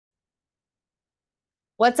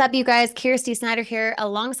What's up, you guys? Kirsty Snyder here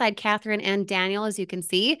alongside Catherine and Daniel. As you can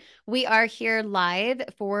see, we are here live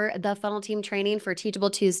for the funnel team training for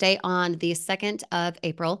Teachable Tuesday on the 2nd of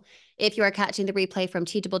April. If you are catching the replay from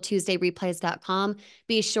teachabletuesdayreplays.com,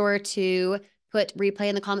 be sure to put replay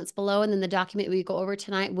in the comments below, and then the document we go over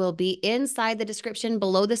tonight will be inside the description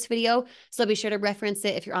below this video. So be sure to reference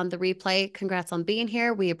it if you're on the replay. Congrats on being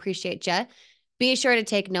here. We appreciate you. Be sure to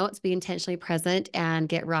take notes, be intentionally present, and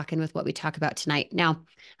get rocking with what we talk about tonight. Now,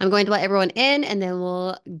 I'm going to let everyone in, and then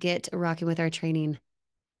we'll get rocking with our training.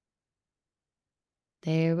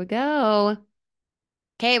 There we go.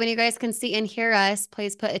 Okay, when you guys can see and hear us,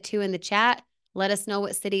 please put a 2 in the chat. Let us know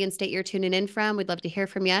what city and state you're tuning in from. We'd love to hear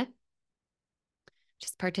from you.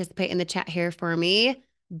 Just participate in the chat here for me.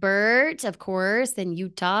 Bert, of course, in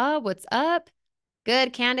Utah. What's up?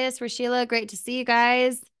 Good. Candace, Rashila, great to see you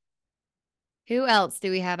guys. Who else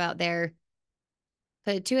do we have out there?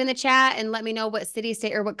 Put a 2 in the chat and let me know what city,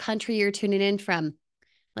 state, or what country you're tuning in from.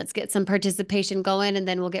 Let's get some participation going, and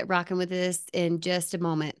then we'll get rocking with this in just a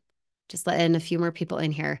moment. Just letting a few more people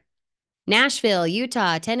in here. Nashville,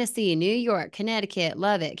 Utah, Tennessee, New York, Connecticut.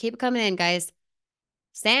 Love it. Keep it coming in, guys.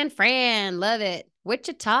 San Fran, love it.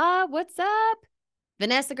 Wichita, what's up?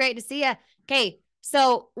 Vanessa, great to see you. Okay,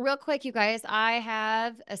 so real quick, you guys, I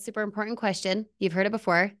have a super important question. You've heard it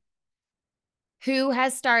before. Who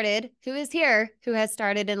has started, who is here, who has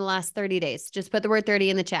started in the last 30 days? Just put the word 30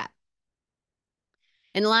 in the chat.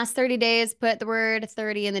 In the last 30 days, put the word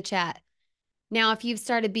 30 in the chat. Now, if you've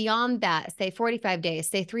started beyond that, say 45 days,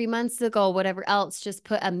 say 3 months ago, whatever else, just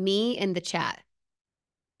put a me in the chat.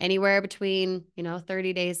 Anywhere between,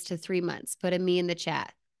 30 days to 3 months, put a me in the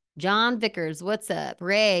chat. John Vickers, what's up?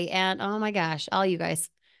 Ray, and oh my gosh, all you guys.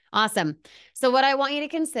 Awesome. So what I want you to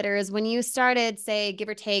consider is when you started, say, give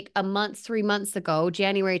or take a month, 3 months ago,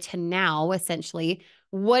 January to now, essentially,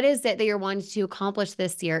 what is it that you're wanting to accomplish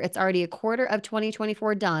this year? It's already a quarter of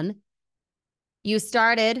 2024 done. You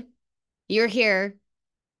started, you're here,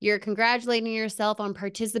 you're congratulating yourself on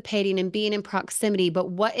participating and being in proximity, but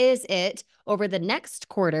what is it over the next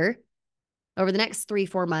quarter, over the next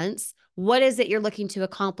 3-4 months? What is it you're looking to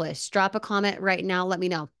accomplish? Drop a comment right now. Let me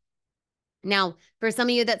know. Now, for some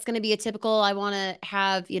of you, that's going to be a typical, I want to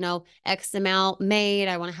have, X amount made.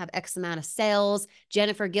 I want to have X amount of sales.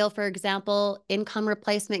 Jennifer Gill, for example, income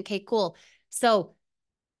replacement. Okay, cool. So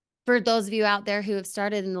for those of you out there who have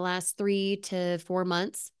started in the last 3 to 4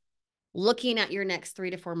 months, looking at your next 3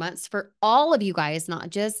 to 4 months, for all of you guys, not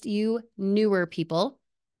just you newer people,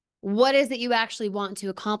 what is it you actually want to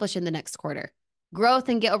accomplish in the next quarter? Growth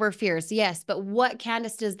and get over fears. Yes, but what,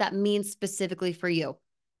 Candace, does that mean specifically for you?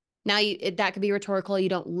 Now, that could be rhetorical. You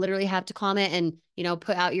don't literally have to comment and,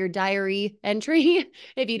 put out your diary entry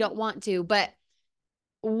if you don't want to. But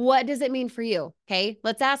what does it mean for you? Okay,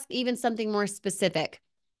 let's ask even something more specific.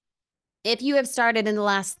 If you have started in the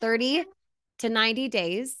last 30 to 90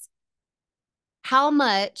 days, how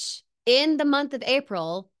much in the month of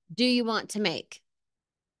April do you want to make?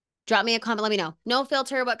 Drop me a comment. Let me know. No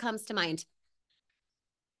filter. What comes to mind?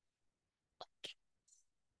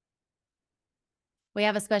 We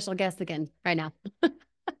have a special guest again right now.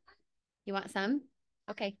 You want some?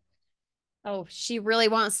 Okay. Oh, she really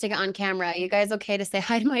wants to get on camera. You guys okay to say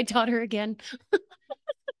hi to my daughter again?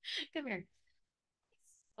 Come here.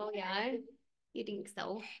 Oh, yeah? You think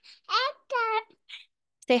so?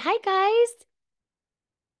 Say hi, guys.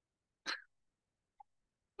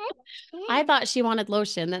 I thought she wanted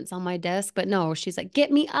lotion that's on my desk, but no, she's like, get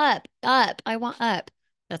me up, up. I want up.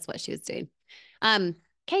 That's what she was doing.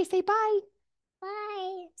 Okay, say bye.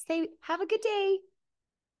 Bye. Say, have a good day.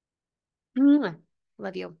 Mwah.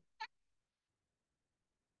 Love you.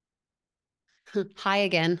 Hi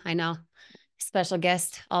again. I know. Special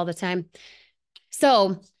guest all the time.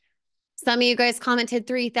 So some of you guys commented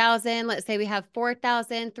 3,000. Let's say we have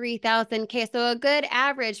 4,000, 3,000. Okay, so a good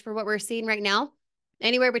average for what we're seeing right now,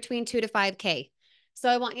 anywhere between 2 to 5K. So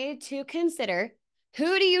I want you to consider,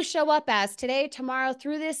 who do you show up as today, tomorrow,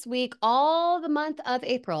 through this week, all the month of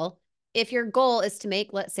April, if your goal is to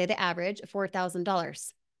make, let's say the average,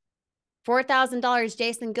 $4,000. $4,000.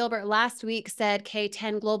 Jason Gilbert last week said, okay,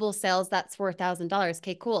 10 global sales, that's $4,000.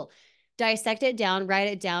 Okay, cool. Dissect it down, write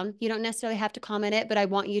it down. You don't necessarily have to comment it, but I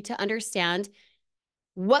want you to understand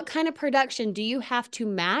what kind of production do you have to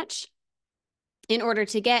match in order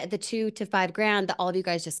to get the 2 to 5 grand that all of you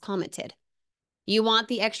guys just commented. You want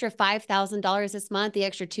the extra $5,000 this month, the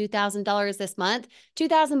extra $2,000 this month,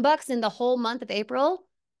 2,000 bucks in the whole month of April,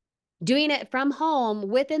 doing it from home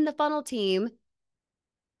within the funnel team,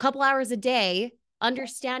 couple hours a day,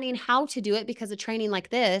 understanding how to do it because of training like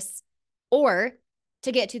this, or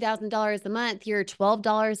to get $2,000 a month, you're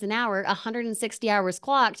 $12 an hour, 160 hours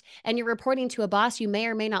clocked, and you're reporting to a boss you may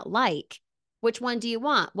or may not like. Which one do you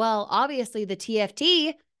want? Well, obviously the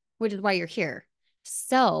TFT, which is why you're here.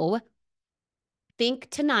 So think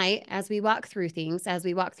tonight as we walk through things, as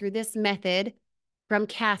we walk through this method from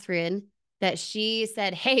Catherine that she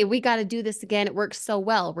said, hey, we got to do this again. It works so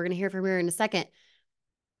well. We're going to hear from her in a second.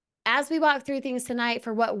 As we walk through things tonight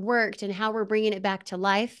for what worked and how we're bringing it back to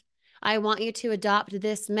life, I want you to adopt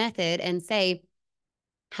this method and say,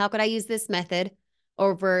 how could I use this method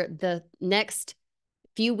over the next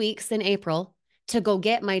few weeks in April to go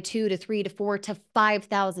get my $2,000 to $3,000 to $4,000 to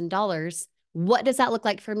 $5,000? What does that look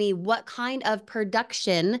like for me? What kind of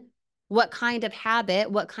production, what kind of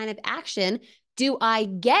habit, what kind of action do I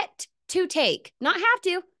get to take? Not have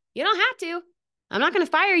to. You don't have to. I'm not going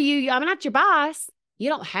to fire you. I'm not your boss. You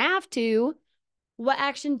don't have to. What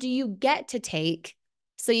action do you get to take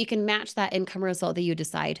so you can match that income result that you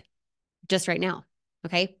decide just right now?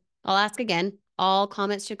 Okay. I'll ask again. All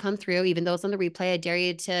comments should come through, even those on the replay. I dare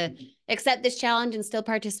you to accept this challenge and still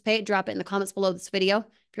participate. Drop it in the comments below this video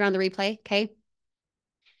if you're on the replay. Okay.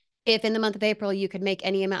 If in the month of April you could make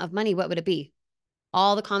any amount of money, what would it be?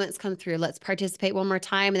 All the comments come through. Let's participate one more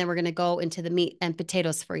time, and then we're going to go into the meat and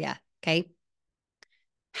potatoes for you. Okay.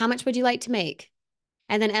 How much would you like to make?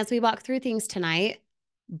 And then as we walk through things tonight,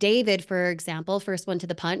 David, for example, first one to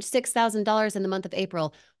the punch, $6,000 in the month of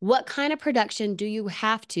April. What kind of production do you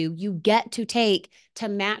have to, you get to take to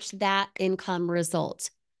match that income result?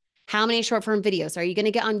 How many short form videos are you going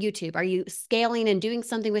to get on YouTube? Are you scaling and doing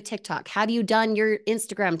something with TikTok? Have you done your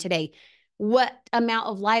Instagram today? What amount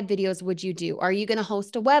of live videos would you do? Are you going to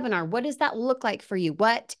host a webinar? What does that look like for you?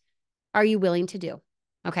 What are you willing to do?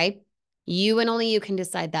 Okay. You and only you can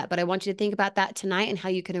decide that. But I want you to think about that tonight and how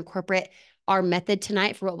you can incorporate our method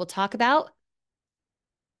tonight for what we'll talk about.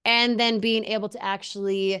 And then being able to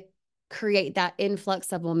actually create that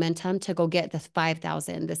influx of momentum to go get the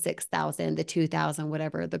 5,000, the 6,000, the 2,000,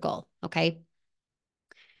 whatever the goal. Okay.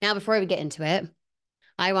 Now, before we get into it,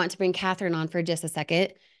 I want to bring Catherine on for just a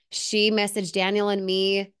second. She messaged Daniel and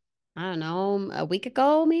me, I don't know, a week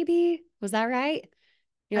ago, maybe. Was that right?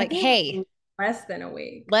 You're like, hey, less than a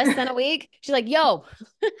week. Less than a week. She's like, yo,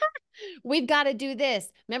 we've got to do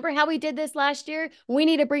this. Remember how we did this last year? We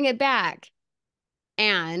need to bring it back.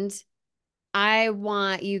 And I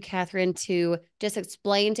want you, Catherine, to just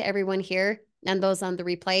explain to everyone here and those on the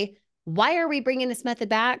replay, why are we bringing this method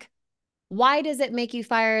back? Why does it make you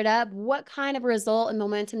fire it up? What kind of result and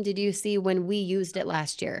momentum did you see when we used it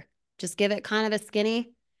last year? Just give it kind of a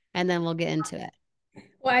skinny, and then we'll get into it.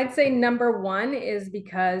 Well, I'd say number one is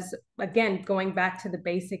because, again, going back to the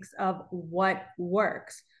basics of what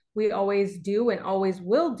works. We always do and always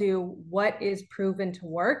will do what is proven to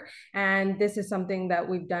work. And this is something that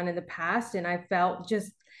we've done in the past, and I felt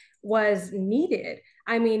just was needed.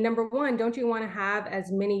 I mean, number one, don't you want to have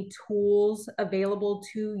as many tools available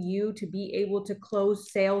to you to be able to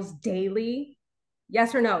close sales daily?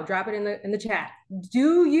 Yes or no? Drop it in the chat.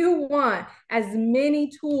 Do you want as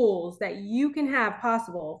many tools that you can have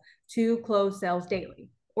possible to close sales daily,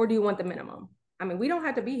 or do you want the minimum? I mean, we don't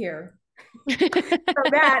have to be here for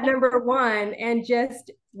that, number one, and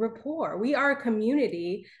just rapport. We are a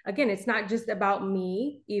community. Again, it's not just about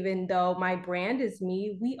me, even though my brand is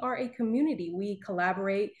me. We are a community. We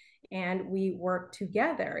collaborate and we work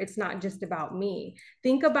together. It's not just about me.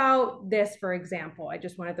 Think about this, for example. I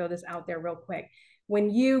just want to throw this out there real quick. When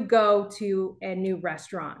you go to a new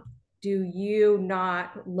restaurant, do you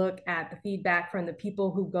not look at the feedback from the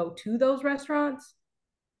people who go to those restaurants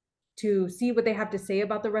to see what they have to say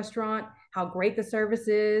about the restaurant, how great the service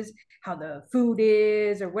is, how the food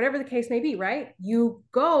is, or whatever the case may be, right? You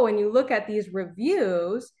go and you look at these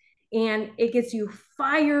reviews and it gets you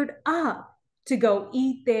fired up to go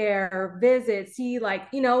eat there, visit, see, like,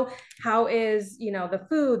 how is, the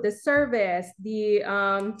food, the service, the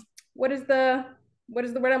what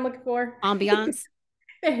is the word I'm looking for? Ambiance.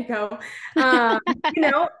 There you go. Um, you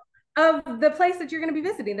know, of the place that you're going to be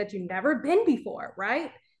visiting that you've never been before,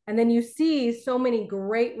 right? And then you see so many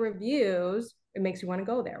great reviews, it makes you want to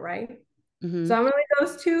go there, right? Mm-hmm. So I'm going to leave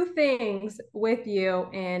those two things with you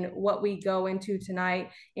and what we go into tonight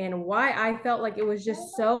and why I felt like it was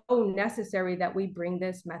just so necessary that we bring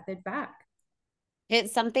this method back.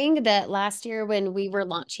 It's something that last year when we were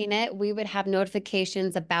launching it, we would have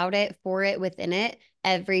notifications about it, for it, within it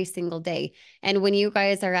every single day. And when you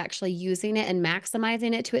guys are actually using it and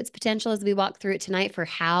maximizing it to its potential as we walk through it tonight for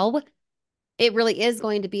how, it really is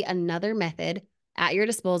going to be another method at your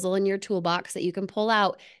disposal in your toolbox that you can pull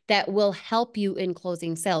out that will help you in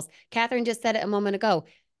closing sales. Catherine just said it a moment ago.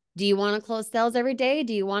 Do you want to close sales every day?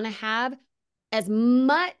 Do you want to have as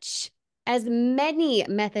much, as many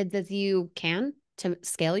methods as you can to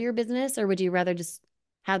scale your business? Or would you rather just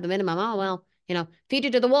have the minimum? Oh, well, feed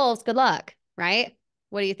you to the wolves. Good luck. Right?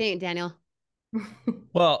 What do you think, Daniel?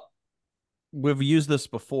 Well, we've used this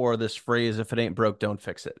before, this phrase, if it ain't broke, don't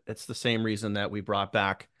fix it. It's the same reason that we brought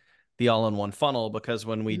back the all-in-one funnel, because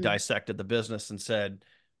when we Mm-hmm. dissected the business and said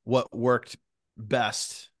what worked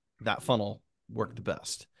best, that funnel worked the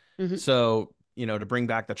best. Mm-hmm. So, to bring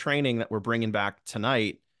back the training that we're bringing back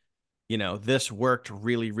tonight, this worked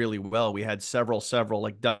really, really well. We had several,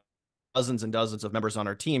 like dozens and dozens of members on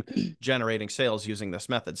our team generating sales using this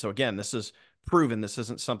method. So again, this is proven. This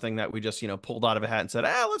isn't something that we just, pulled out of a hat and said,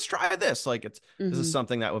 let's try this. Like this is Mm-hmm.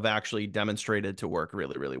 something that we've actually demonstrated to work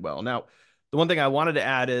really, really well. Now, the one thing I wanted to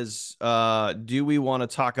add is, do we want to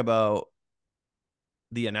talk about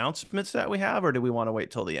the announcements that we have, or do we want to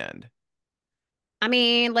wait till the end? I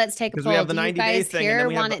mean, let's take a Because we poll. have the Do you 90-day guys thing, and then here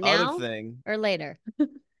we have want the it other now thing. or later?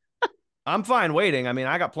 I'm fine waiting. I mean,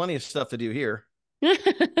 I got plenty of stuff to do here.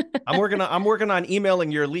 I'm working on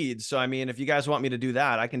emailing your leads. So I mean, if you guys want me to do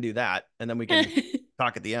that, I can do that, and then we can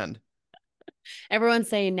talk at the end. Everyone's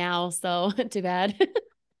saying now, so too bad.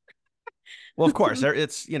 Well, of course,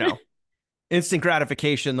 it's instant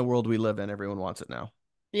gratification. The world we live in, everyone wants it now.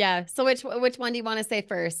 Yeah. So which one do you want to say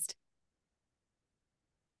first?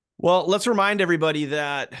 Well, let's remind everybody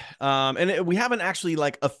that, we haven't actually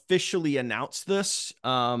like officially announced this,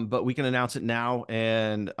 but we can announce it now,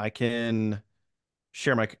 and I can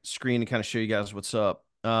share my screen and kind of show you guys what's up.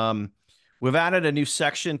 We've added a new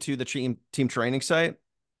section to the team training site.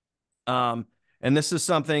 And this is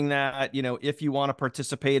something that, if you want to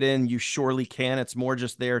participate in, you surely can. It's more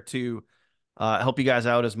just there to help you guys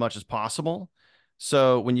out as much as possible.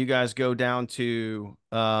 So when you guys go down to,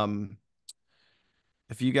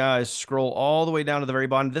 if you guys scroll all the way down to the very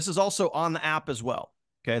bottom, this is also on the app as well.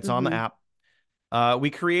 Okay, it's on the Mm-hmm. app. We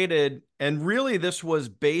created, and really this was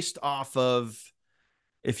based off of,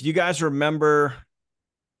 if you guys remember,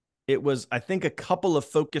 it was, I think, a couple of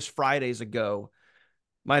Focus Fridays ago,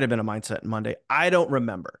 might have been a Mindset Monday. I don't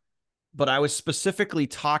remember, but I was specifically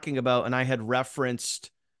talking about, and I had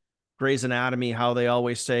referenced Grey's Anatomy, how they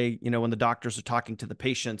always say, when the doctors are talking to the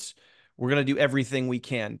patients, we're going to do everything we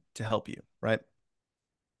can to help you, right?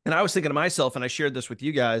 And I was thinking to myself, and I shared this with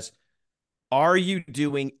you guys, are you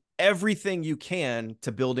doing everything you can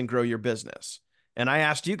to build and grow your business? And I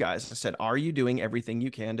asked you guys, I said, are you doing everything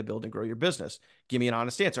you can to build and grow your business? Give me an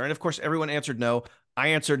honest answer. And of course, everyone answered no. I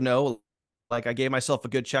answered no. Like, I gave myself a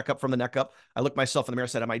good checkup from the neck up. I looked myself in the mirror,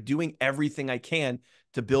 said, am I doing everything I can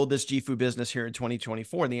to build this GFU business here in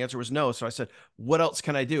 2024? And the answer was no. So I said, what else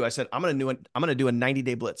can I do? I said, I'm going to do a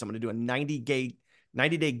 90-day blitz. I'm going to do a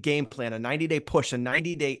 90-day game plan, a 90-day push, a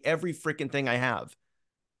 90-day every freaking thing I have.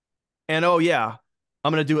 And oh yeah,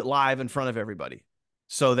 I'm going to do it live in front of everybody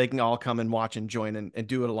so they can all come and watch and join and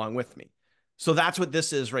do it along with me. So that's what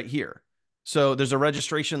this is right here. So there's a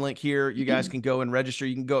registration link here. You guys can go and register.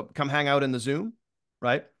 You can come hang out in the Zoom,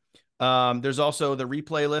 right? There's also the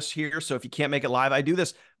replay list here. So if you can't make it live, I do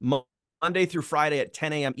this Monday through Friday at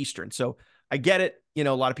 10 a.m. Eastern. So I get it. A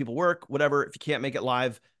lot of people work, whatever. If you can't make it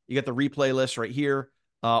live, you get the replay list right here.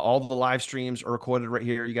 All the live streams are recorded right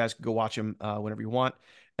here. You guys can go watch them whenever you want.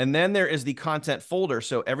 And then there is the content folder.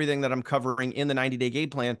 So everything that I'm covering in the 90-day game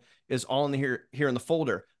plan is all in here in the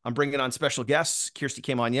folder. I'm bringing on special guests. Kirsty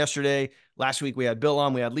came on yesterday. Last week we had Bill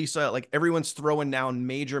on. We had Lisa. Like, everyone's throwing down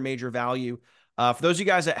major value. For those of you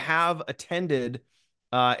guys that have attended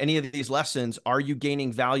any of these lessons, are you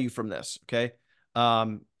gaining value from this? Okay.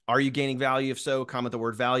 Are you gaining value? If so, comment the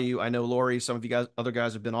word value. I know Lori, some of you guys, other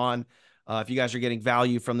guys have been on. If you guys are getting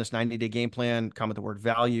value from this 90-day game plan, comment the word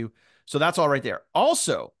value. So that's all right there.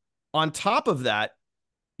 Also, on top of that,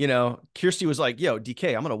 Kirsty was like, yo,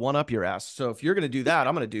 DK, I'm going to one up your ass. So if you're going to do that,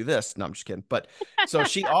 I'm going to do this. No, I'm just kidding. But so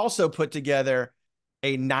she also put together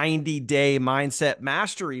a 90-day mindset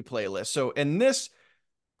mastery playlist. So, and this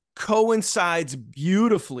coincides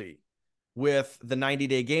beautifully with the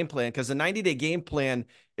 90-day game plan, because the 90-day game plan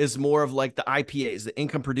is more of like the IPAs, the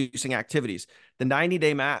income producing activities. The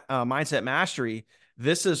 90-day mindset mastery,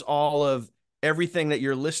 this is all of everything that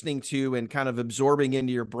you're listening to and kind of absorbing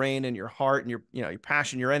into your brain and your heart and your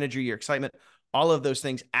passion, your energy, your excitement, all of those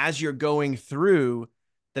things as you're going through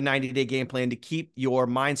the 90-day game plan to keep your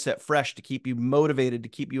mindset fresh, to keep you motivated, to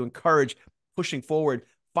keep you encouraged, pushing forward,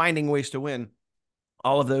 finding ways to win,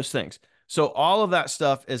 all of those things. So all of that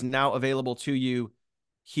stuff is now available to you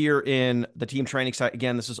here in the team training site.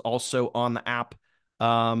 Again, this is also on the app.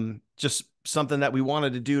 Just something that we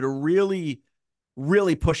wanted to do to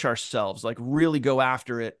really push ourselves, like really go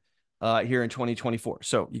after it here in 2024.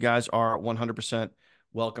 So you guys are 100%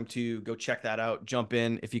 welcome to go check that out. Jump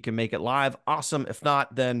in if you can make it live. Awesome. If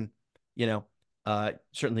not, then,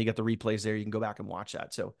 certainly get the replays there. You can go back and watch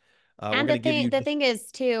that. So we're And going to give you the thing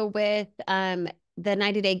is too with the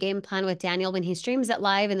 90-day game plan with Daniel, when he streams it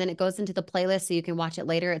live and then it goes into the playlist so you can watch it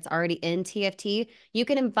later, it's already in TFT. You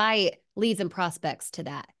can invite leads and prospects to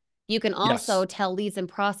that. You can also tell leads and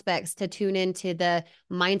prospects to tune into the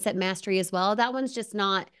Mindset Mastery as well. That one's just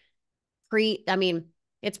not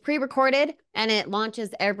it's pre-recorded and it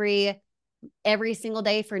launches every single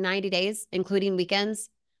day for 90 days, including weekends,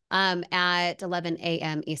 at 11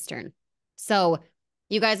 a.m. Eastern. So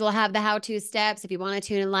you guys will have the how-to steps. If you want to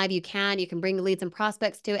tune in live, you can. You can bring the leads and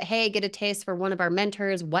prospects to it. Hey, get a taste for one of our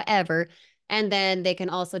mentors, whatever. And then they can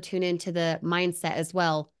also tune into the mindset as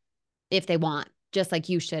well if they want, just like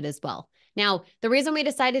you should as well. Now, the reason we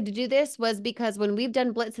decided to do this was because when we've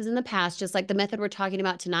done blitzes in the past, just like the method we're talking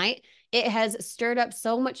about tonight, it has stirred up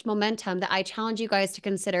so much momentum that I challenge you guys to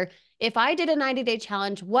consider, if I did a 90-day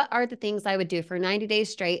challenge, what are the things I would do for 90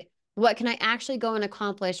 days straight? What can I actually go and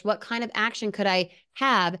accomplish? What kind of action could I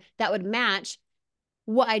have that would match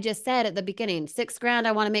what I just said at the beginning? $6,000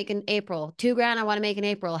 I want to make in April, $2,000 I want to make in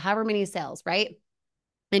April, however many sales, right?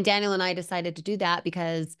 And Daniel and I decided to do that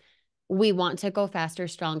because we want to go faster,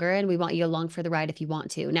 stronger, and we want you along for the ride if you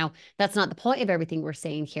want to. Now, that's not the point of everything we're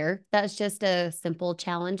saying here. That's just a simple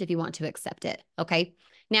challenge if you want to accept it. Okay.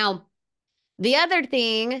 Now, the other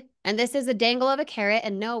thing, and this is a dangle of a carrot,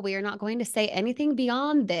 and no, we are not going to say anything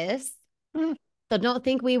beyond this. So don't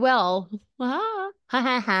think we will. Ha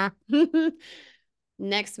ha ha.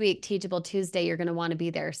 Next week, Teachable Tuesday, you're going to want to be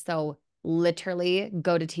there. So literally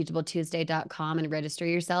go to teachabletuesday.com and register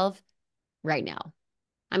yourself right now.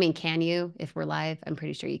 I mean, can you? If we're live, I'm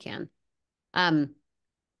pretty sure you can.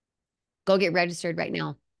 Go get registered right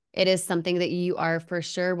now. It is something that you are for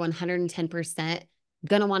sure 110%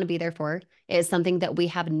 gonna want to be there for. It is something that we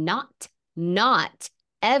have not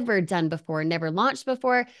ever done before, never launched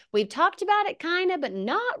before. We've talked about it kind of, but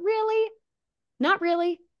not really. Not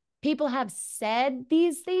really. People have said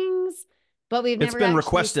these things, but we've It's never been actually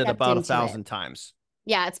requested stepped about into 1,000 it. times.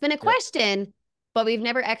 Yeah, it's been a question, but we've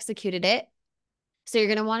never executed it. So you're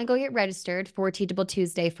going to want to go get registered for Teachable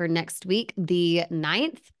Tuesday for next week, the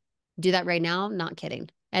 9th. Do that right now. Not kidding.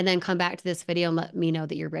 And then come back to this video and let me know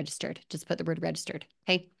that you're registered. Just put the word registered.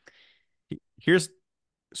 Okay. Here's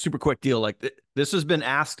super quick deal. Like this has been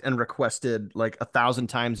asked and requested like 1,000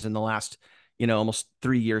 times in the last, almost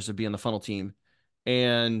 3 years of being the funnel team.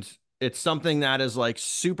 And it's something that is like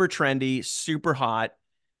super trendy, super hot,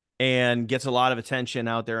 and gets a lot of attention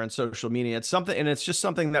out there on social media. It's something, and it's just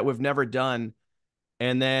something that we've never done.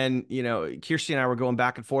 And then, Kirsty and I were going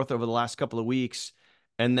back and forth over the last couple of weeks.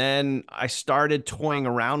 And then I started toying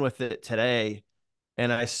around with it today.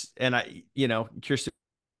 And Kirsty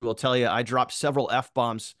will tell you, I dropped several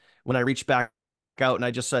F-bombs when I reached back out and I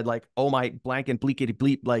just said like, oh my blank and bleakity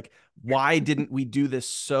bleep. Like, why didn't we do this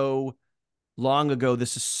so long ago?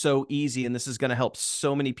 This is so easy. And this is going to help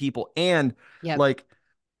so many people. And like,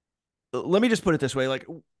 let me just put it this way. Like,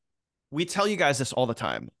 we tell you guys this all the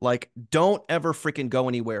time. Like, don't ever freaking go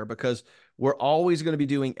anywhere because we're always going to be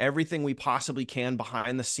doing everything we possibly can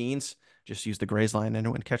behind the scenes. Just use the Gray's line.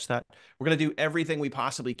 Anyone catch that? We're going to do everything we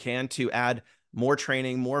possibly can to add more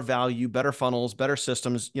training, more value, better funnels, better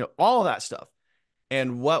systems, all of that stuff.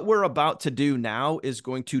 And what we're about to do now is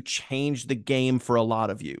going to change the game for a lot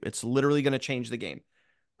of you. It's literally going to change the game.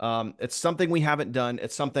 It's something we haven't done.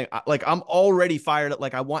 It's something like I'm already fired up.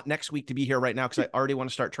 Like I want next week to be here right now because I already want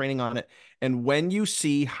to start training on it. And when you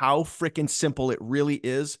see how freaking simple it really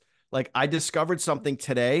is, like I discovered something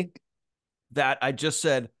today that I just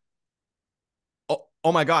said,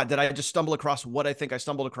 oh my God, did I just stumble across what I think I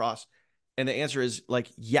stumbled across? And the answer is like,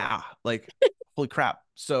 yeah, like holy crap.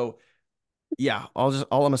 So yeah, all I'm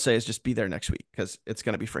gonna say is just be there next week because it's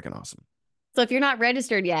gonna be freaking awesome. So if you're not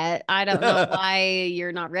registered yet, I don't know why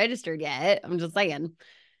you're not registered yet. I'm just saying.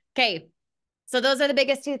 Okay. So those are the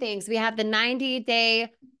biggest two things. We have the 90-day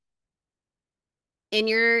in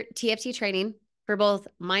your TFT training for both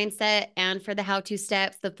mindset and for the how-to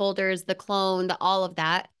steps, the folders, the clone, the all of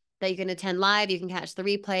that you can attend live. You can catch the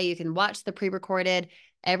replay. You can watch the pre-recorded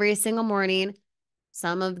every single morning.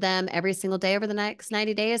 Some of them every single day over the next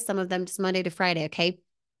 90 days. Some of them just Monday to Friday. Okay.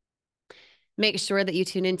 Make sure that you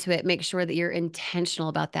tune into it. Make sure that you're intentional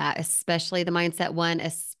about that, especially the mindset one,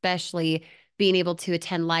 especially being able to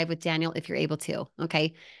attend live with Daniel if you're able to.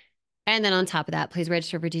 Okay. And then on top of that, please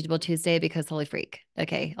register for Teachable Tuesday because holy freak.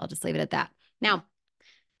 Okay. I'll just leave it at that. Now,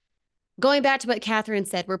 going back to what Catherine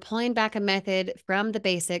said, we're pulling back a method from the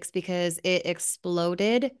basics because it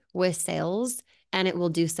exploded with sales and it will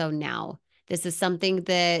do so now. This is something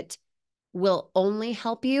that will only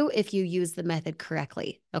help you if you use the method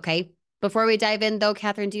correctly. Okay. Before we dive in, though,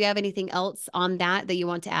 Catherine, do you have anything else on that you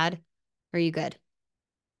want to add? Or are you good?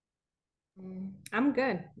 I'm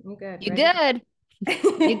good. I'm good. You Ready? good?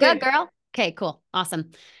 You good, girl? Okay, cool.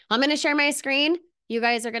 Awesome. I'm going to share my screen. You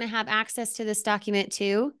guys are going to have access to this document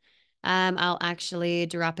too. I'll actually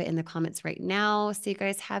drop it in the comments right now so you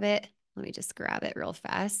guys have it. Let me just grab it real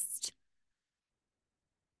fast.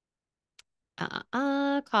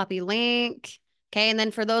 Copy link. Okay, and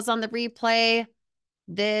then for those on the replay,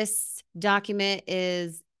 this document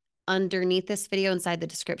is underneath this video inside the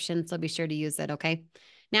description, so be sure to use it, okay?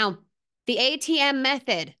 Now, the ATM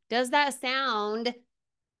method, does that sound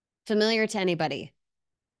familiar to anybody?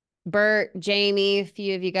 Bert, Jamie, a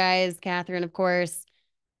few of you guys, Catherine, of course.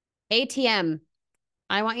 ATM,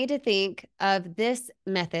 I want you to think of this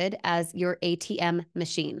method as your ATM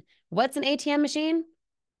machine. What's an ATM machine?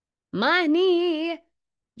 Money.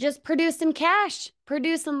 Just producing cash,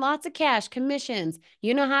 producing lots of cash, commissions.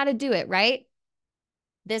 You know how to do it, right?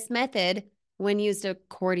 This method, when used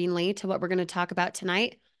accordingly to what we're going to talk about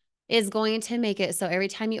tonight, is going to make it so every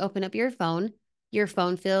time you open up your phone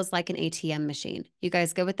feels like an ATM machine. You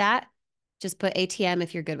guys good with that? Just put ATM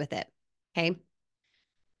if you're good with it. Okay.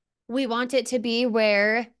 We want it to be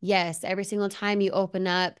where, yes, every single time you open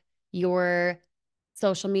up your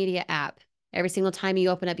social media app, every single time you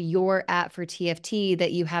open up your app for TFT,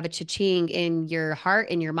 that you have a cha-ching in your heart,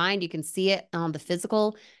 in your mind. You can see it on the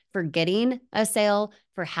physical for getting a sale,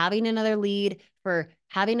 for having another lead, for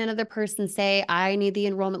having another person say, I need the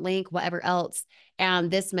enrollment link, whatever else.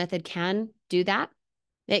 And this method can do that.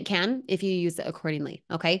 It can if you use it accordingly.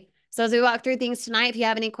 Okay. So as we walk through things tonight, if you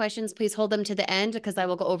have any questions, please hold them to the end because I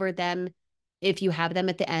will go over them if you have them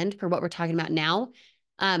at the end for what we're talking about now.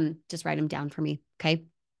 Just write them down for me. Okay.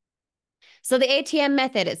 So the ATM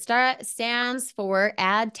method, it stands for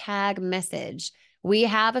add tag message. We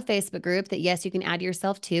have a Facebook group that, yes, you can add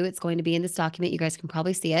yourself to. It's going to be in this document. You guys can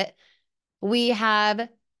probably see it. We have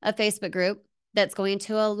a Facebook group that's going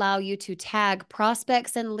to allow you to tag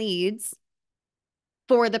prospects and leads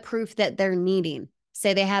for the proof that they're needing.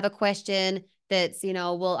 Say they have a question that's,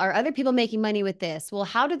 well, are other people making money with this? Well,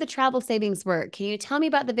 how do the travel savings work? Can you tell me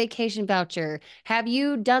about the vacation voucher? Have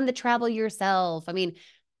you done the travel yourself? I mean,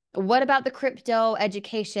 what about the crypto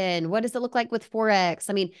education? What does it look like with Forex?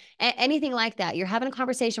 I mean, anything like that. You're having a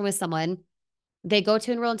conversation with someone, they go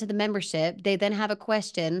to enroll into the membership, they then have a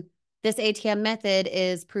question. This ATM method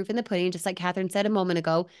is proof in the pudding, just like Catherine said a moment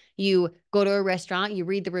ago. You go to a restaurant, you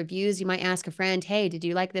read the reviews, you might ask a friend, hey, did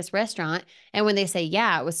you like this restaurant? And when they say,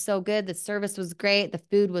 yeah, it was so good, the service was great, the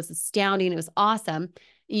food was astounding, it was awesome,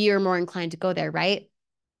 you're more inclined to go there, right?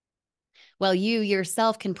 Well, you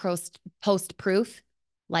yourself can post proof,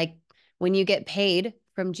 like when you get paid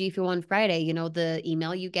from GFU on Friday, the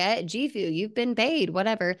email you get, GFU, you've been paid,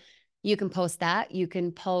 whatever. You can post that. You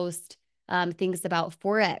can post things about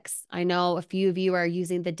Forex. I know a few of you are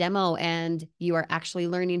using the demo and you are actually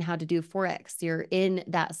learning how to do Forex. You're in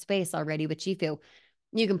that space already with GFU.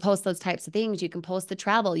 You can post those types of things. You can post the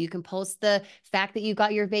travel. You can post the fact that you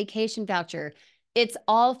got your vacation voucher. It's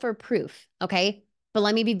all for proof, okay? But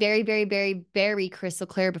let me be very, very, very, very crystal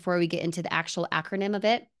clear before we get into the actual acronym of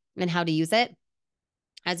it and how to use it.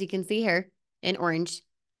 As you can see here in orange,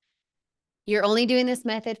 you're only doing this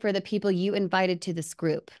method for the people you invited to this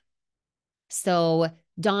group. So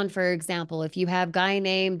Dawn, for example, if you have a guy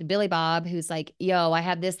named Billy Bob who's like, yo, I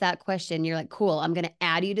have this, that question, you're like, cool, I'm going to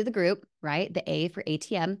add you to the group, right? The A for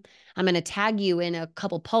ATM. I'm going to tag you in a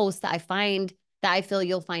couple posts that I feel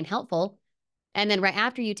you'll find helpful. And then right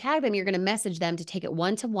after you tag them, you're going to message them to take it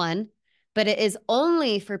one-to-one. But it is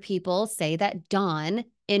only for people, say that Don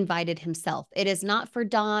invited himself. It is not for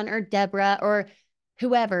Don or Deborah or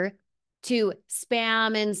whoever to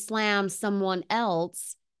spam and slam someone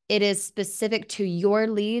else. It is specific to your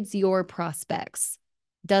leads, your prospects.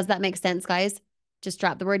 Does that make sense, guys? Just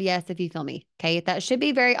drop the word yes if you feel me. Okay. That should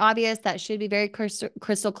be very obvious. That should be very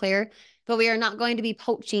crystal clear. But we are not going to be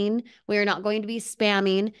poaching. We are not going to be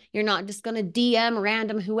spamming. You're not just going to DM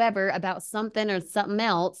random whoever about something or something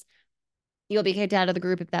else. You'll be kicked out of the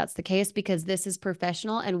group if that's the case, because this is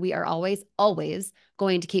professional and we are always, always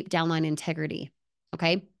going to keep downline integrity.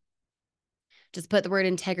 Okay. Just put the word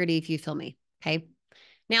integrity if you feel me. Okay.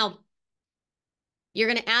 Now, you're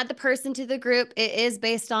going to add the person to the group. It is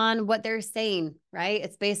based on what they're saying, right?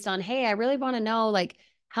 It's based on, hey, I really want to know, like,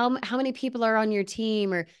 how many people are on your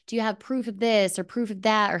team, or do you have proof of this or proof of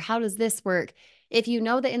that, or how does this work? If you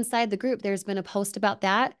know that inside the group there's been a post about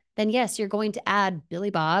that, then yes, you're going to add Billy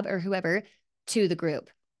Bob or whoever to the group.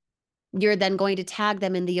 You're then going to tag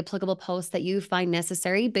them in the applicable posts that you find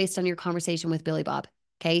necessary based on your conversation with Billy Bob.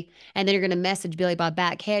 Okay. And then you're going to message Billy Bob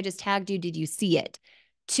back. Hey, I just tagged you. Did you see it?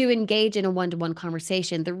 To engage in a one-to-one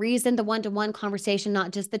conversation. The reason the one-to-one conversation,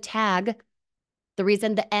 not just the tag, the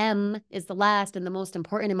reason the M is the last and the most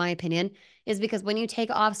important, in my opinion, is because when you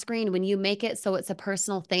take it off screen, when you make it so it's a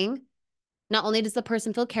personal thing, not only does the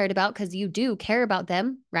person feel cared about, because you do care about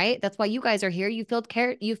them, right? That's why you guys are here. You felt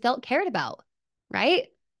cared about, right?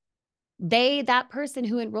 That person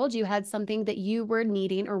who enrolled you had something that you were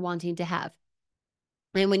needing or wanting to have.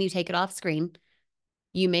 And when you take it off screen,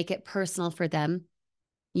 you make it personal for them.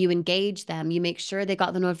 You engage them. You make sure they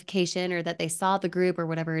got the notification or that they saw the group or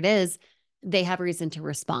whatever it is. They have a reason to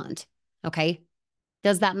respond. Okay.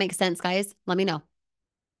 Does that make sense, guys? Let me know.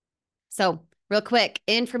 So, real quick,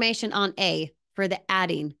 information on A for the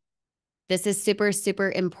adding. This is super,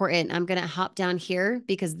 super important. I'm going to hop down here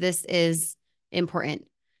because this is important.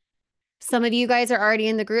 Some of you guys are already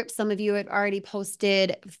in the group. Some of you have already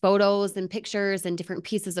posted photos and pictures and different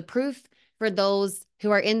pieces of proof. For those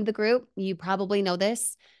who are in the group, you probably know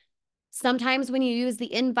this. Sometimes when you use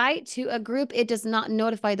the invite to a group, it does not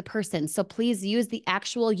notify the person. So please use the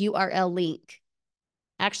actual URL link.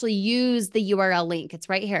 Actually use the URL link. It's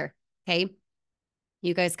right here. Okay.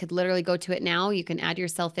 You guys could literally go to it now. You can add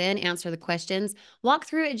yourself in, answer the questions, walk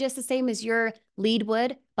through it just the same as your lead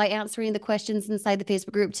would by answering the questions inside the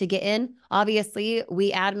Facebook group to get in. Obviously,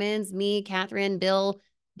 we admins, me, Catherine, Bill,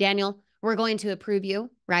 Daniel, we're going to approve you,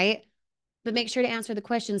 right? But make sure to answer the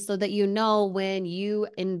questions so that you know when you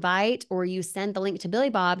invite or you send the link to Billy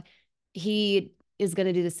Bob, he is going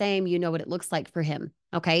to do the same. You know what it looks like for him,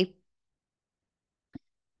 okay?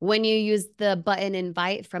 When you use the button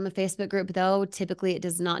invite from a Facebook group, though, typically it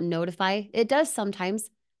does not notify. It does sometimes,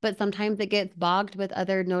 but sometimes it gets bogged with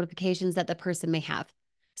other notifications that the person may have.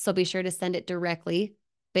 So be sure to send it directly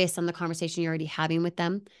based on the conversation you're already having with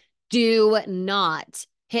them. Do not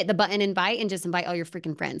hit the button invite and just invite all your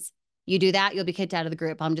freaking friends. You do that, you'll be kicked out of the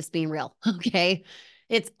group. I'm just being real, okay?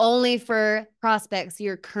 It's only for prospects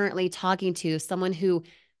you're currently talking to, someone who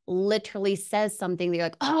literally says something that you're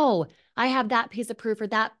like, oh, I have that piece of proof or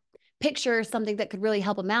that picture or something that could really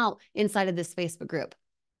help them out inside of this Facebook group.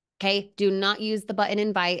 Okay. Do not use the button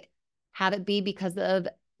invite. Have it be because of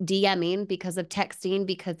DMing, because of texting,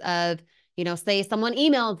 because of, say someone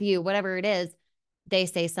emails you, whatever it is, they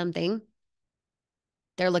say something.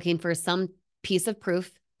 They're looking for some piece of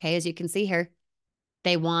proof. Okay. As you can see here,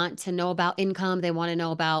 they want to know about income. They want to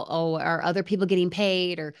know about, oh, are other people getting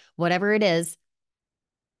paid or whatever it is.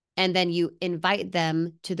 And then you invite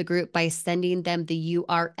them to the group by sending them the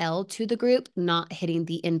URL to the group, not hitting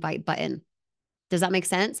the invite button. Does that make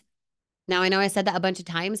sense? Now, I know I said that a bunch of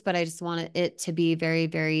times, but I just want it to be very,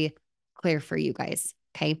 very clear for you guys.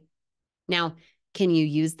 Okay. Now, can you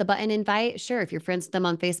use the button invite? Sure. If you're friends with them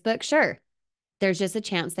on Facebook, sure. There's just a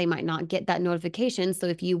chance they might not get that notification. So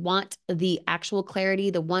if you want the actual clarity,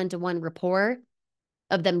 the one-to-one rapport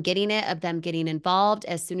of them getting it, of them getting involved,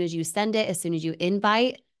 as soon as you send it, as soon as you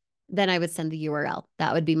invite, then I would send the URL.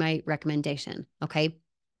 That would be my recommendation. Okay.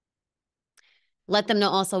 Let them know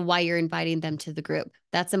also why you're inviting them to the group.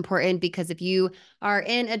 That's important because if you are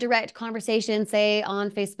in a direct conversation, say on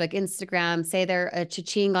Facebook, Instagram, say they're a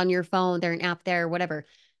cha-ching on your phone, they're an app there, whatever.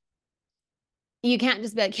 You can't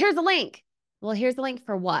just be like, here's a link. Well, here's the link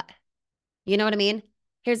for what? You know what I mean?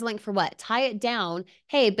 Here's a link for what? Tie it down.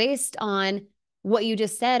 Hey, based on what you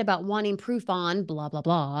just said about wanting proof on blah, blah,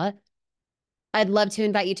 blah, I'd love to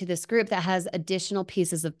invite you to this group that has additional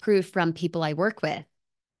pieces of proof from people I work with.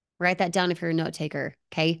 Write that down if you're a note taker,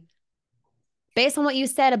 okay? Based on what you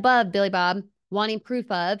said above, Billy Bob, wanting proof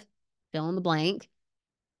of, fill in the blank,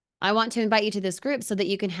 I want to invite you to this group so that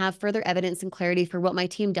you can have further evidence and clarity for what my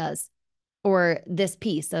team does or this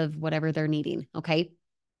piece of whatever they're needing, okay?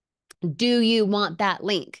 Do you want that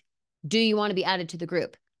link? Do you want to be added to the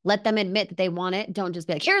group? Let them admit that they want it. Don't just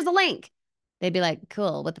be like, here's the link. They'd be like,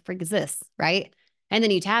 cool, what the freak is this, right? And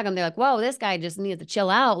then you tag them. They're like, whoa, this guy just needs to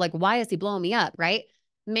chill out. Like, why is he blowing me up, right?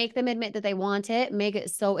 Make them admit that they want it. Make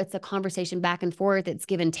it so it's a conversation back and forth. It's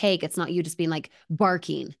give and take. It's not you just being like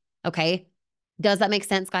barking, okay? Does that make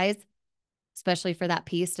sense, guys? Especially for that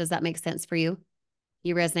piece. Does that make sense for you?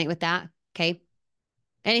 You resonate with that? Okay.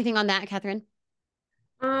 Anything on that, Catherine?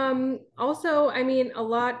 Also, I mean, a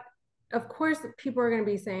lot, of course, people are going to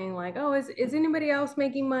be saying like, oh, is anybody else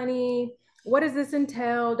making money? What does this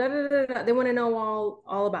entail? Da, da, da, da. They want to know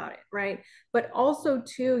all about it, right? But also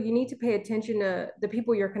too, you need to pay attention to the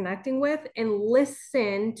people you're connecting with and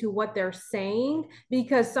listen to what they're saying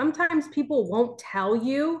because sometimes people won't tell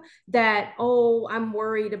you that, oh, I'm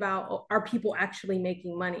worried about are people actually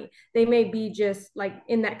making money? They may be just like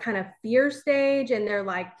in that kind of fear stage and they're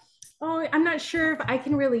like, oh, I'm not sure if I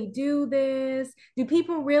can really do this. Do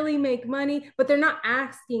people really make money? But they're not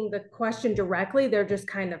asking the question directly. They're just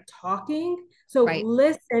kind of talking. So Right.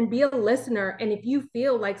 listen, be a listener. And if you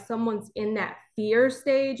feel like someone's in that fear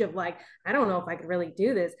stage of like, I don't know if I could really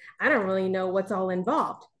do this, I don't really know what's all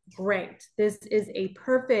involved. Great. This is a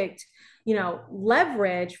perfect,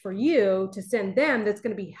 leverage for you to send them that's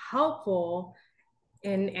going to be helpful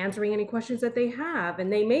in answering any questions that they have.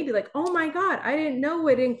 And they may be like, oh my God, I didn't know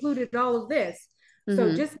it included all of this. So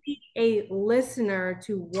Mm-hmm. just be a listener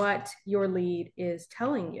to what your lead is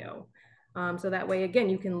telling you. So that way, again,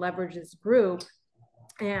 you can leverage this group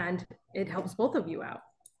and it helps both of you out.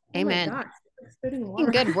 Oh my Amen. gosh, spitting Freaking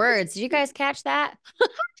water. good words. Did you guys catch that?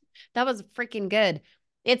 That was freaking good.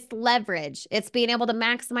 It's leverage. It's being able to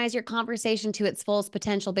maximize your conversation to its fullest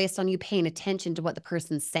potential based on you paying attention to what the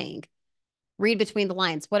person's saying. Read between the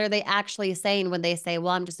lines. What are they actually saying when they say,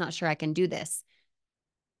 well, I'm just not sure I can do this?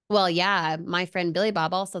 Well, yeah, my friend Billy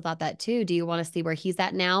Bob also thought that too. Do you want to see where he's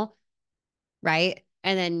at now? Right.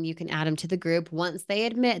 And then you can add them to the group once they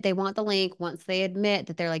admit they want the link, once they admit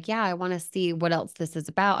that they're like, yeah, I want to see what else this is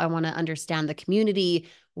about. I want to understand the community,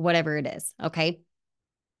 whatever it is. Okay.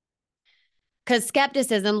 Because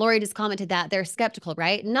skepticism, Lori just commented that they're skeptical,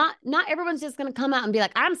 right? Not everyone's just going to come out and be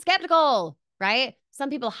like, I'm skeptical, right? Some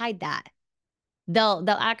people hide that. They'll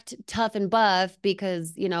act tough and buff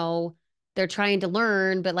because, they're trying to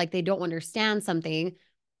learn, but like they don't understand something.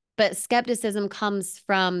 But skepticism comes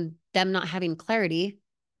from them not having clarity.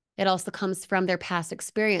 It also comes from their past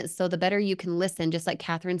experience. So the better you can listen, just like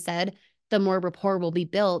Catherine said, the more rapport will be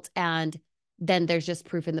built. And then there's just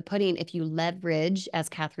proof in the pudding. If you leverage, as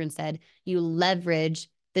Catherine said, you leverage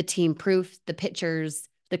the team proof, the pictures,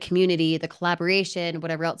 the community, the collaboration,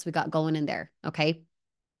 whatever else we got going in there. Okay.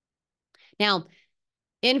 Now,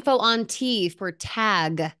 info on T for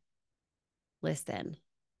tag. Listen,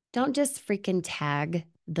 don't just freaking tag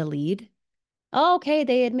the lead. Oh, okay,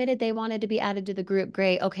 they admitted they wanted to be added to the group.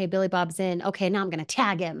 Great. Okay, Billy Bob's in. Okay, now I'm going to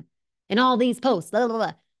tag him in all these posts. Blah,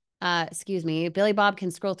 blah, blah. Excuse me. Billy Bob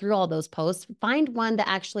can scroll through all those posts. Find one that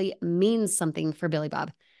actually means something for Billy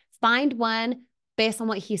Bob. Find one based on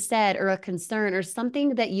what he said or a concern or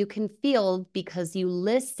something that you can feel because you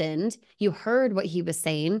listened, you heard what he was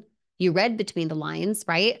saying, you read between the lines,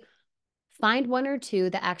 right? Find one or two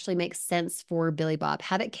that actually makes sense for Billy Bob.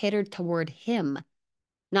 Have it catered toward him,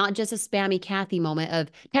 not just a spammy Kathy moment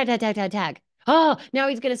of tag, tag, tag, tag, tag. Oh, now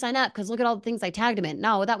he's going to sign up because look at all the things I tagged him in.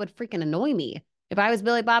 No, that would freaking annoy me. If I was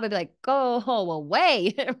Billy Bob, I'd be like, go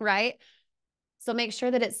away, right? So make sure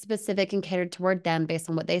that it's specific and catered toward them based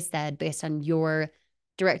on what they said, based on your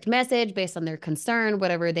direct message, based on their concern,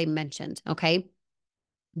 whatever they mentioned. Okay.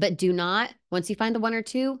 But do not, once you find the one or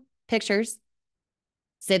two pictures,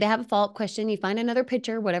 say they have a follow-up question, you find another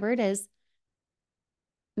picture, whatever it is,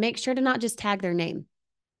 make sure to not just tag their name.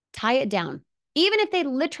 Tie it down. Even if they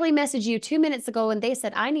literally messaged you 2 minutes ago and they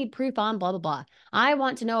said, I need proof on blah, blah, blah. I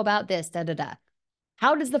want to know about this, da, da, da.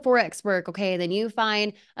 How does the Forex work? Okay. Then you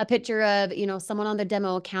find a picture of, someone on the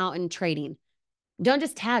demo account and trading. Don't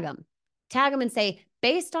just tag them. Tag them and say,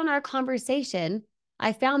 based on our conversation,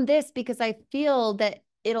 I found this because I feel that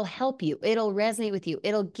it'll help you. It'll resonate with you.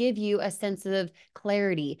 It'll give you a sense of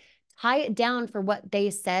clarity. Tie it down for what they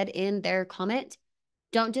said in their comment.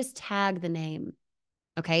 Don't just tag the name.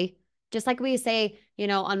 Okay. Just like we say,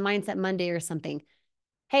 on Mindset Monday or something.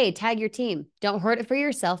 Hey, tag your team. Don't hoard it for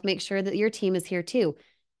yourself. Make sure that your team is here too.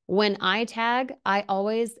 When I tag, I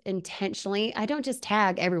always intentionally, I don't just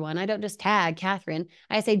tag everyone. I don't just tag Catherine.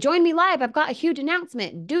 I say, join me live. I've got a huge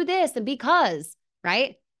announcement. Do this and because,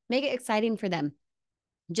 right? Make it exciting for them.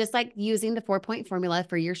 Just like using the 4-point formula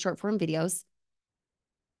for your short form videos.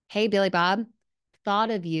 Hey, Billy Bob, thought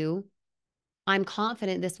of you. I'm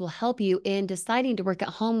confident this will help you in deciding to work at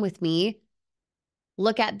home with me.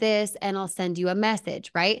 Look at this and I'll send you a message,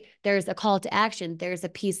 right? There's a call to action. There's a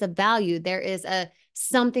piece of value. There is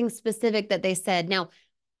something specific that they said. Now,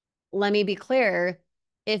 let me be clear.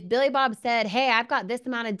 If Billy Bob said, hey, I've got this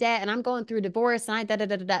amount of debt and I'm going through divorce and I da da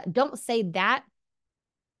da da, don't say that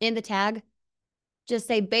in the tag. Just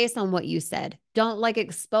say based on what you said. Don't like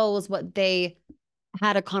expose what they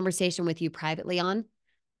had a conversation with you privately on,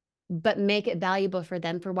 but make it valuable for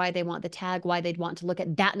them for why they want the tag, why they'd want to look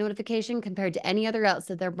at that notification compared to any other else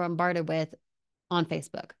that they're bombarded with on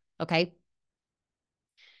Facebook. Okay.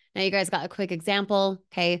 Now you guys got a quick example.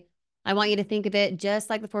 Okay. I want you to think of it just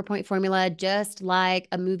like the 4-point formula, just like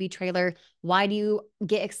a movie trailer. Why do you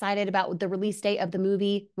get excited about the release date of the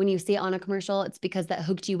movie when you see it on a commercial? It's because that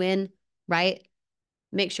hooked you in, right?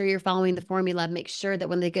 Make sure you're following the formula. Make sure that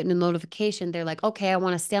when they get a notification, they're like, okay, I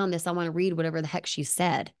want to stay on this. I want to read whatever the heck she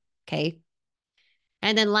said. Okay.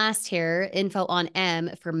 And then last here, info on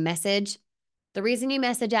M for message. The reason you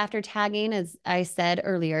message after tagging, as I said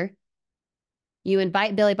earlier, you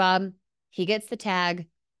invite Billy Bob, he gets the tag,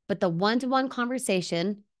 but the one-to-one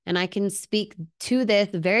conversation, and I can speak to this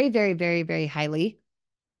very, very, very, very highly.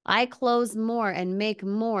 I close more and make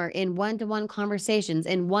more in one-to-one conversations,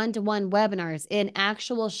 in one-to-one webinars, in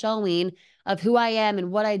actual showing of who I am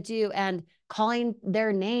and what I do and calling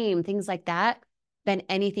their name, things like that, than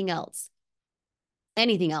anything else.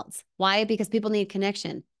 Anything else. Why? Because people need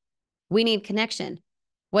connection. We need connection.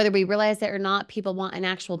 Whether we realize it or not, people want an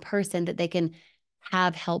actual person that they can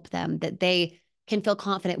have help them, that they can feel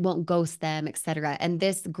confident won't ghost them, etc. And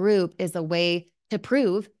this group is a way to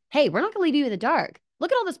prove, hey, we're not going to leave you in the dark.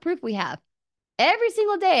 Look at all this proof we have. Every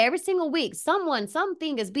single day, every single week,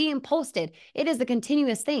 something is being posted. It is a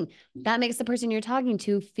continuous thing. That makes the person you're talking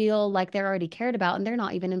to feel like they're already cared about and they're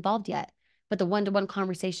not even involved yet. But the one-to-one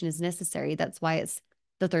conversation is necessary. That's why it's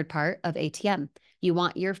the third part of ATM. You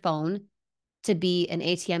want your phone to be an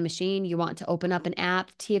ATM machine. You want to open up an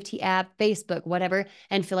app, TFT app, Facebook, whatever,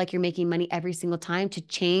 and feel like you're making money every single time. To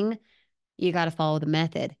ching, you got to follow the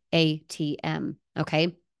method ATM.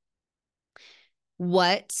 Okay.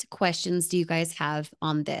 What questions do you guys have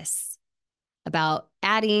on this? About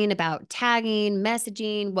adding, about tagging,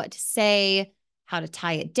 messaging, what to say, how to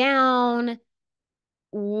tie it down?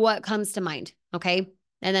 What comes to mind? Okay.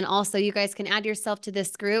 And then also, you guys can add yourself to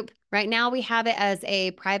this group. Right now, we have it as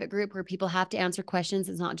a private group where people have to answer questions.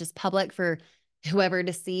 It's not just public for whoever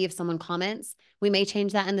to see if someone comments. We may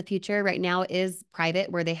change that in the future. Right now, it is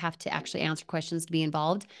private where they have to actually answer questions to be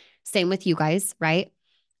involved. Same with you guys, right?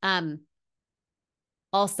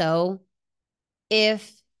 Also,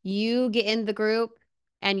 if you get in the group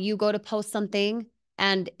and you go to post something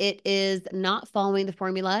and it is not following the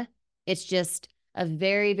formula, it's just a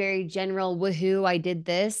very, very general woohoo, I did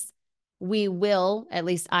this. We will, at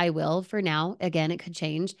least I will for now. Again, it could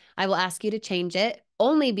change. I will ask you to change it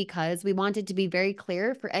only because we want it to be very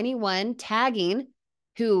clear for anyone tagging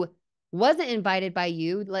who wasn't invited by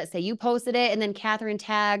you. Let's say you posted it and then Catherine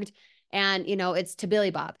tagged and, it's to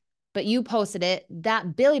Billy Bob, but you posted it.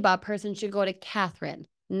 That Billy Bob person should go to Catherine,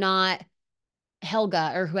 not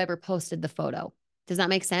Helga or whoever posted the photo. Does that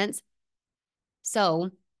make sense?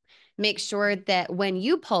 So make sure that when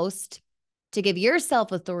you post, to give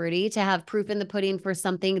yourself authority to have proof in the pudding for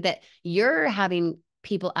something that you're having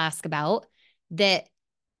people ask about, that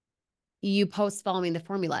you post following the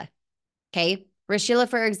formula. Okay. Rashila,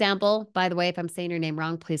 for example, by the way, if I'm saying your name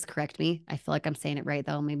wrong, please correct me. I feel like I'm saying it right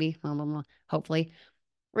though, maybe, hopefully.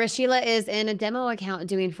 Rashila is in a demo account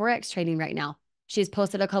doing Forex trading right now. She's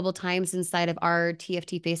posted a couple times inside of our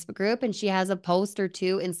TFT Facebook group, and she has a post or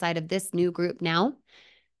two inside of this new group now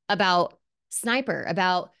about sniper,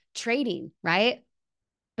 about trading, right?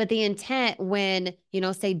 But the intent when,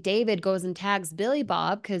 say David goes and tags Billy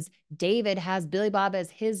Bob because David has Billy Bob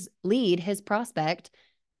as his lead, his prospect,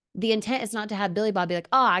 the intent is not to have Billy Bob be like,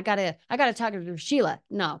 oh, I gotta talk to Sheila.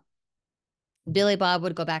 No, Billy Bob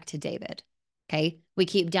would go back to David. Okay. We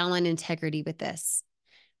keep downline integrity with this.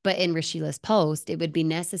 But in Rashila's post, it would be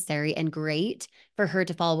necessary and great for her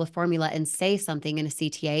to follow a formula and say something in a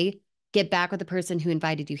CTA. Get back with the person who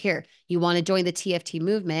invited you here. You want to join the TFT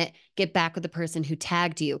movement, get back with the person who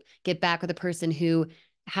tagged you. Get back with the person who,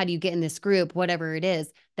 how do you get in this group, whatever it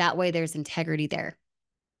is. That way there's integrity there.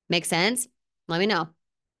 Make sense? Let me know.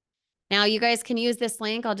 Now, you guys can use this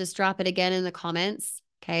link. I'll just drop it again in the comments.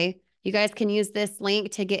 Okay. You guys can use this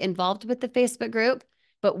link to get involved with the Facebook group.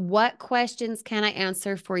 But what questions can I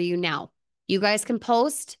answer for you now? You guys can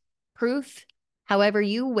post proof however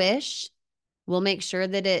you wish. We'll make sure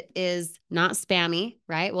that it is not spammy,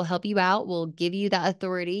 right? We'll help you out. We'll give you that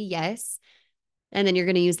authority. Yes. And then you're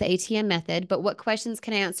going to use the ATM method. But what questions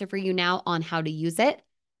can I answer for you now on how to use it,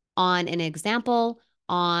 on an example,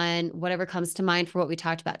 on whatever comes to mind for what we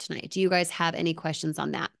talked about tonight? Do you guys have any questions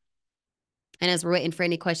on that? And as we're waiting for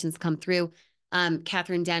any questions to come through,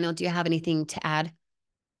 Catherine, Daniel, do you have anything to add?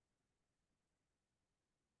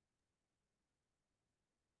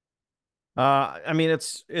 I mean,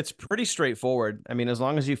 it's pretty straightforward. I mean, as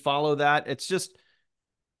long as you follow that, it's just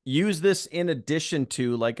use this in addition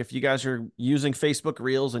to, like, if you guys are using Facebook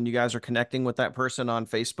Reels and you guys are connecting with that person on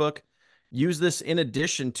Facebook, use this in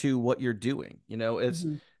addition to what you're doing. It's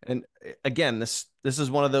and again, this is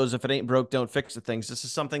one of those, if it ain't broke, don't fix it things. This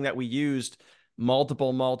is something that we used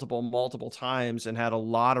multiple times and had a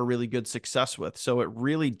lot of really good success with. So it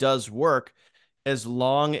really does work as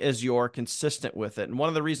long as you're consistent with it. And one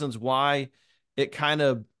of the reasons why it kind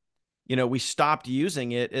of, we stopped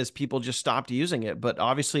using it is people just stopped using it. But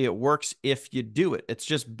obviously it works if you do it. It's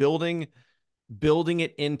just building building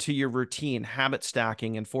it into your routine, habit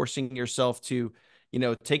stacking, and forcing yourself to,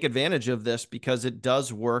 take advantage of this because it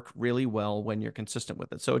does work really well when you're consistent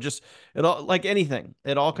with it. So it all, like anything,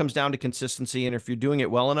 it all comes down to consistency. And if you're doing it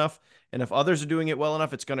well enough, and if others are doing it well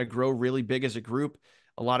enough, it's going to grow really big as a group.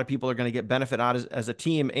 A lot of people are going to get benefit out as a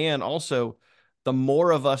team. And also, the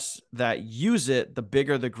more of us that use it, the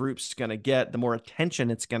bigger the group's going to get, the more attention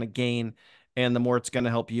it's going to gain, and the more it's going to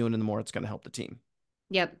help you, and the more it's going to help the team.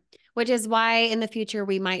 Yep. Which is why in the future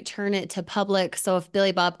we might turn it to public. So if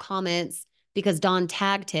Billy Bob comments because Don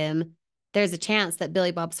tagged him, there's a chance that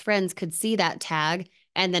Billy Bob's friends could see that tag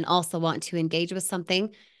and then also want to engage with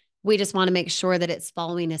something. We just want to make sure that it's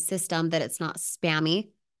following a system, that it's not spammy.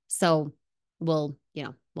 So we'll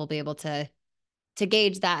be able to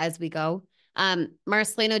gauge that as we go.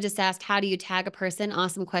 Marcelino just asked, how do you tag a person?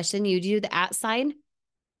 Awesome question. You do the @ sign.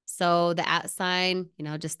 So the @ sign,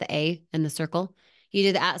 just the A in the circle. You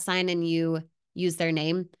do the @ sign and you use their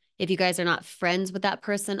name. If you guys are not friends with that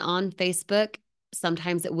person on Facebook,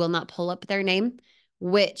 sometimes it will not pull up their name,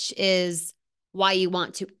 which is why you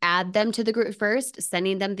want to add them to the group first,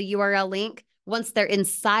 sending them the URL link. Once they're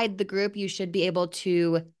inside the group, you should be able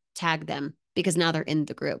to tag them because now they're in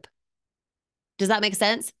the group. Does that make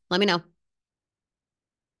sense? Let me know.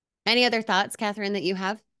 Any other thoughts, Catherine, that you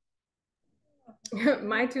have?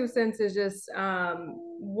 My 2 cents is just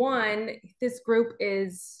one, this group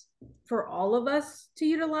is for all of us to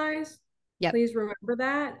utilize. Yep. Please remember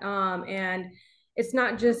that. And it's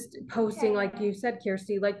not just posting, like you said,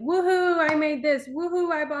 Kirsty, like, woohoo, I made this,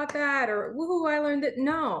 woohoo, I bought that, or woohoo, I learned it.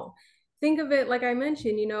 No. Think of it like I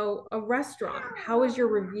mentioned, a restaurant. How is your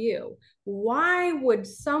review? Why would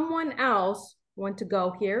someone else want to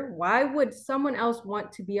go here? Why would someone else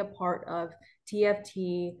want to be a part of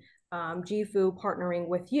TFT, GFU partnering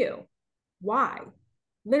with you? Why?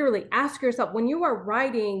 Literally ask yourself when you are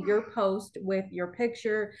writing your post with your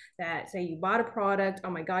picture that say you bought a product,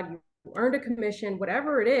 oh my God, you earned a commission,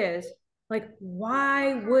 whatever it is, like,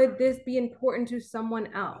 why would this be important to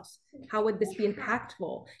someone else? How would this be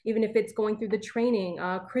impactful? Even if it's going through the training,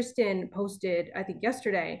 Kristen posted, I think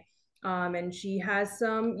yesterday, and she has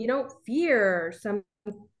some, fear, some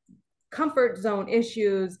comfort zone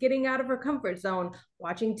issues, getting out of her comfort zone,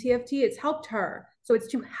 watching TFT, it's helped her. So it's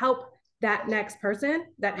to help that next person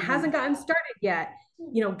that hasn't gotten started yet,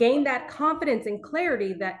 gain that confidence and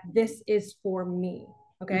clarity that this is for me.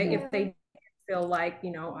 Okay. If they feel like,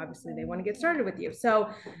 obviously they want to get started with you. So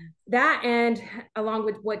that, and along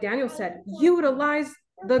with what Daniel said, utilize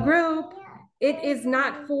the group. It is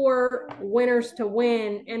not for winners to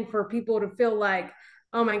win and for people to feel like,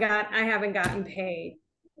 oh my God, I haven't gotten paid.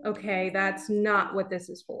 Okay, that's not what this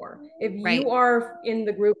is for. If you are in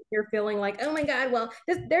the group, you're feeling like, oh my God, well,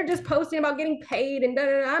 they're just posting about getting paid and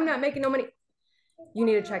I'm not making no money. You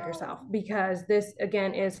need to check yourself because this,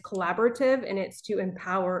 again, is collaborative and it's to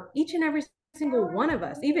empower each and every single one of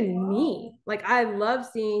us, even me. Like, I love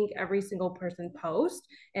seeing every single person post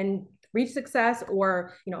and reach success,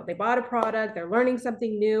 or they bought a product, they're learning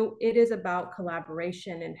something new. It is about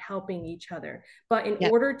collaboration and helping each other. But in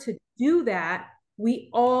order to do that, we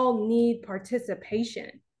all need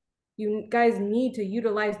participation. You guys need to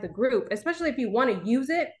utilize the group, especially if you want to use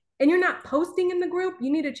it and you're not posting in the group.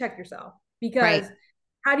 You need to check yourself because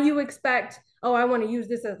how do you expect, oh, I want to use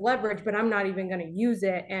this as leverage, but I'm not even going to use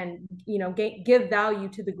it and give value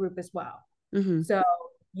to the group as well. So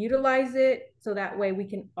utilize it so that way we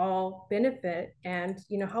can all benefit and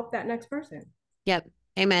help that next person. Yep.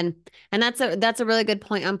 Amen. And that's a really good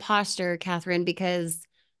point on posture, Catherine, because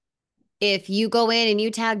if you go in and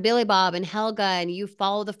you tag Billy Bob and Helga and you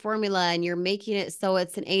follow the formula and you're making it so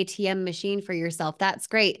it's an ATM machine for yourself, that's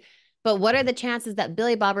great. But what are the chances that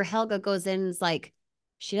Billy Bob or Helga goes in and is like,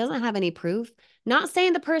 she doesn't have any proof? Not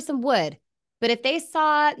saying the person would, but if they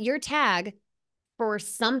saw your tag for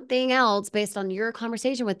something else based on your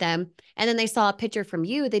conversation with them, and then they saw a picture from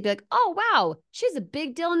you, they'd be like, oh, wow, she's a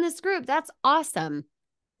big deal in this group. That's awesome.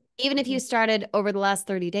 Even if you started over the last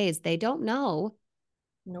 30 days, they don't know.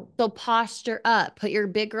 Nope. So posture up, put your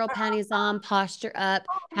big girl panties on, posture up,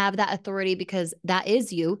 have that authority because that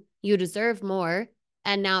is you. You deserve more.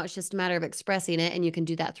 And now it's just a matter of expressing it. And you can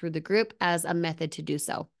do that through the group as a method to do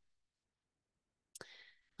so.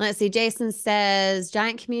 Let's see. Jason says,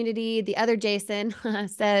 giant community. The other Jason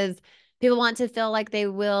says, people want to feel like they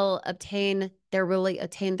will really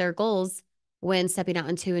attain their goals when stepping out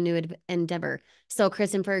into a new endeavor. So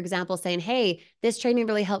Kristen, for example, saying, hey, this training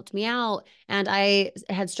really helped me out and I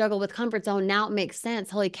had struggled with comfort zone. Now it makes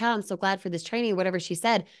sense. Holy cow, I'm so glad for this training, whatever she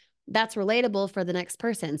said. That's relatable for the next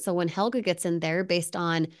person. So when Helga gets in there based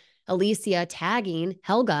on Alicia tagging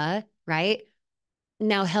Helga, right?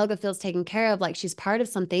 now Helga feels taken care of, like she's part of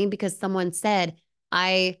something because someone said,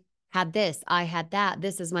 I had this, I had that,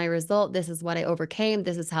 this is my result, this is what I overcame,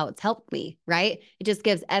 this is how it's helped me, right? It just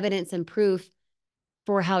gives evidence and proof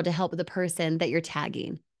for how to help the person that you're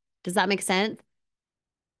tagging. Does that make sense?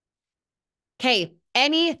 Okay,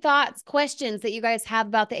 any thoughts, questions that you guys have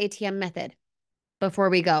about the ATM method before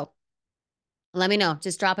we go? Let me know.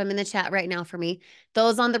 Just drop them in the chat right now for me.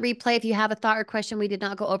 Those on the replay, if you have a thought or question we did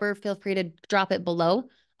not go over, feel free to drop it below.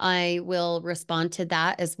 I will respond to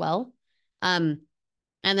that as well.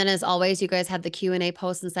 And then as always, you guys have the Q&A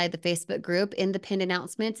post inside the Facebook group in the pinned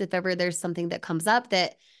announcements. If ever there's something that comes up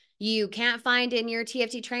that you can't find in your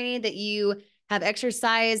TFT training, that you have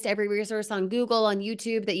exercised every resource on Google, on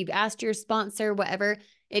YouTube, that you've asked your sponsor, whatever,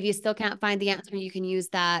 if you still can't find the answer, you can use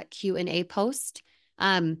that Q&A post.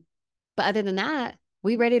 But other than that,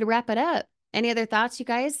 we ready to wrap it up. Any other thoughts, you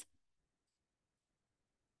guys?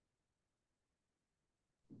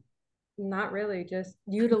 Not really, just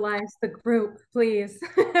utilize the group, please.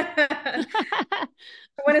 I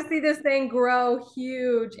want to see this thing grow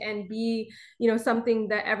huge and be, something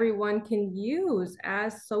that everyone can use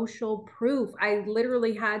as social proof. I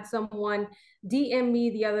literally had someone DM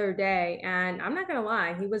me the other day, and I'm not gonna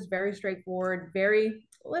lie, he was very straightforward, very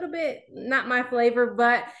a little bit not my flavor,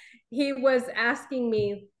 but he was asking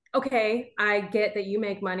me, okay, I get that you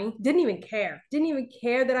make money. Didn't even care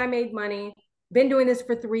that I made money. Been doing this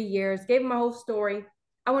for 3 years, gave him my whole story.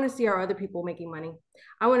 I want to see our other people making money.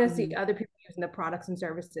 I want to see other people using the products and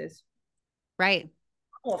services. Right.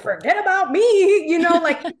 Well, forget about me.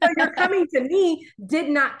 Like you're coming to me, did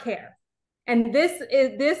not care. And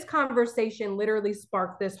this conversation literally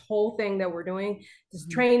sparked this whole thing that we're doing, this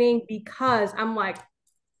training, because I'm like,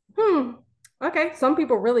 okay, some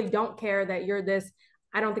people really don't care that you're this.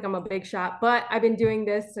 I don't think I'm a big shot, but I've been doing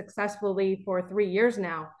this successfully for 3 years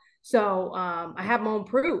now. So I have my own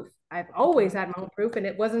proof. I've always had my own proof, and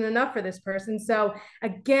it wasn't enough for this person. So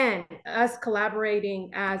again, us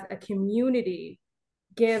collaborating as a community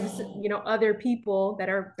gives other people that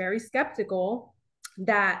are very skeptical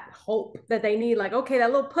that hope that they need. Like, okay,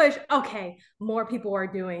 that little push. Okay, more people are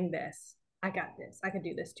doing this. I got this. I can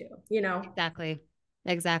do this too.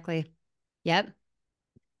 Exactly. Yep.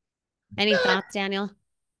 Any thoughts, Daniel?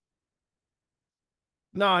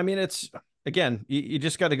 No, I mean, it's again, you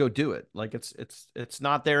just got to go do it. Like it's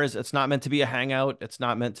not there as it's not meant to be a hangout. It's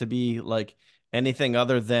not meant to be like anything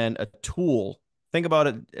other than a tool. Think about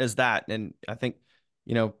it as that. And I think,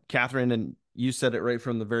 Catherine, and you said it right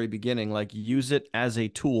from the very beginning, like use it as a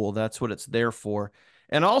tool. That's what it's there for.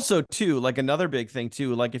 And also too, like another big thing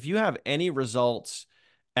too, like if you have any results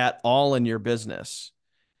at all in your business,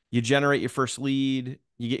 you generate your first lead,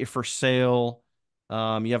 you get your first sale,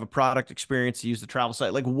 you have a product experience, you use the travel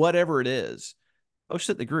site, like whatever it is, post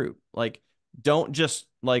it in the group. Like, don't just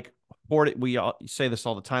like hoard it. We all say this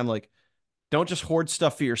all the time. Like, don't just hoard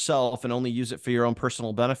stuff for yourself and only use it for your own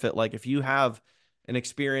personal benefit. Like, if you have an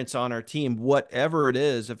experience on our team, whatever it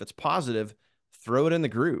is, if it's positive, throw it in the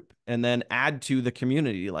group and then add to the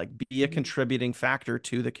community. Like, be a contributing factor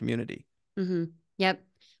to the community. Yep.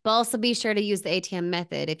 But also be sure to use the ATM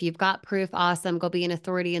method. If you've got proof, awesome. Go be an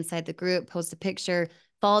authority inside the group, post a picture,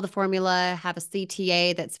 follow the formula, have a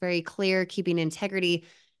CTA that's very clear, keeping integrity,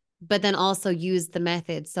 but then also use the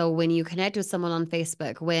method. So when you connect with someone on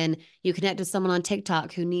Facebook, when you connect with someone on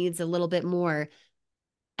TikTok who needs a little bit more,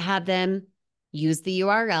 have them use the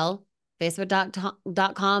URL,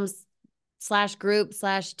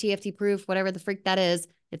 facebook.com/group/TFT proof, whatever the freak that is.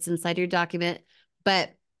 It's inside your document.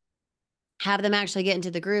 But have them actually get into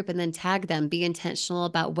the group and then tag them. Be intentional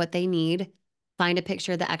about what they need. Find a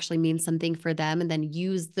picture that actually means something for them, and then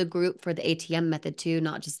use the group for the ATM method too,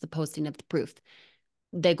 not just the posting of the proof.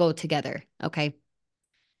 They go together. Okay.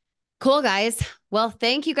 Cool, guys. Well,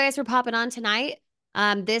 thank you guys for popping on tonight.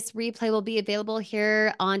 This replay will be available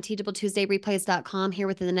here on TeachableTuesdayReplays.com here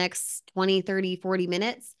within the next 20, 30, 40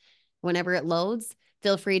 minutes, whenever it loads.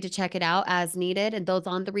 Feel free to check it out as needed. And those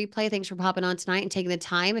on the replay, thanks for popping on tonight and taking the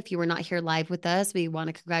time. If you were not here live with us, we want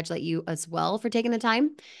to congratulate you as well for taking the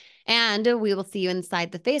time. And we will see you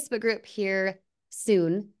inside the Facebook group here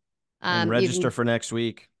soon. And register for next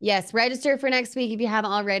week. Yes, register for next week if you haven't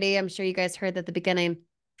already. I'm sure you guys heard at the beginning.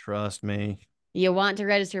 Trust me. You want to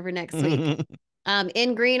register for next week.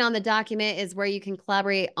 In green on the document is where you can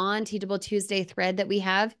collaborate on Teachable Tuesday thread that we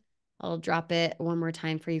have. I'll drop it one more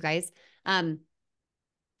time for you guys. The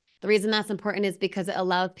reason that's important is because it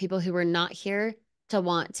allows people who are not here to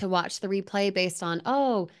want to watch the replay based on,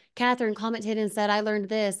 oh, Catherine commented and said, I learned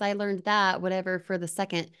this, I learned that, whatever for the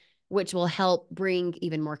second. which will help bring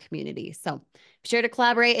even more community. So be sure to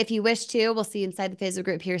collaborate if you wish to. We'll see you inside the Facebook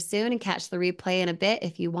group here soon, and catch the replay in a bit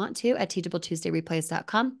if you want to at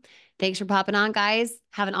teachabletuesdayreplays.com. Thanks for popping on, guys.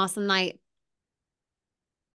 Have an awesome night.